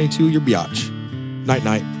 2022 your biatch. Night,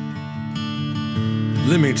 night.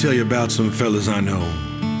 Let me tell you about some fellas I know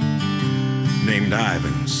named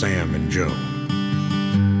Ivan, Sam, and Joe.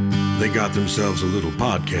 They got themselves a little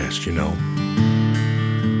podcast, you know.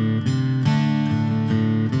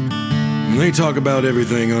 And they talk about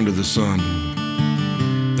everything under the sun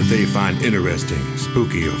that they find interesting,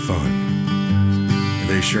 spooky, or fun. And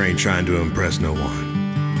they sure ain't trying to impress no one.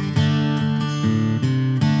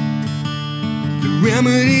 The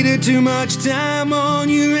remedy to too much time on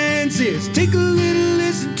your hands is take a little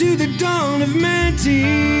listen to the dawn of Manti.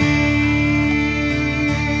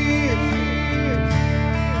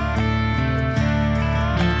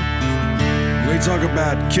 They talk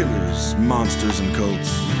about killers, monsters, and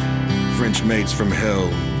cults, French mates from hell,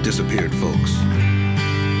 disappeared folks.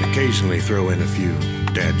 Occasionally throw in a few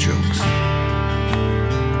dad jokes.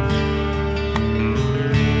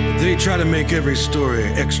 They try to make every story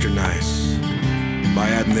extra nice by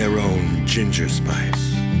adding their own ginger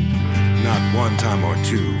spice. Not one time or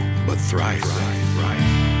two, but thrice.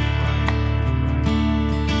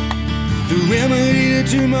 The remedy to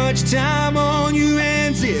too much time on your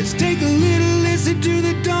hands is take a little listen to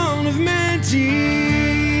the dawn of Manti.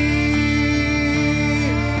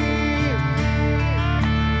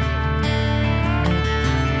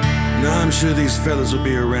 Now I'm sure these fellas will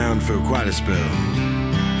be around for quite a spell,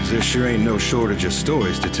 'cause there sure ain't no shortage of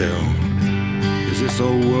stories to tell. 'Cause this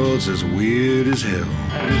old world's as weird as hell.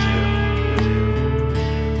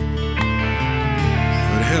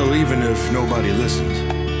 But hell, even if nobody listened,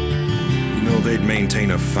 you know they'd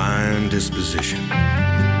maintain a fine disposition,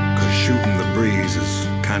 'cause shooting the breeze is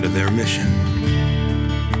kind of their mission.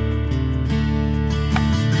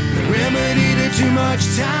 The remedy to too much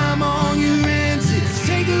time on your hands is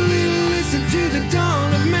take a little listen to the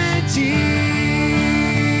dawn of Manti.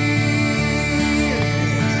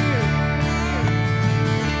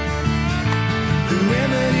 The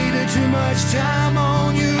remedy to too much time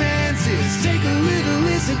on your hands is take a little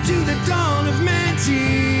listen to the dawn of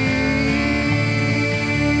Manti.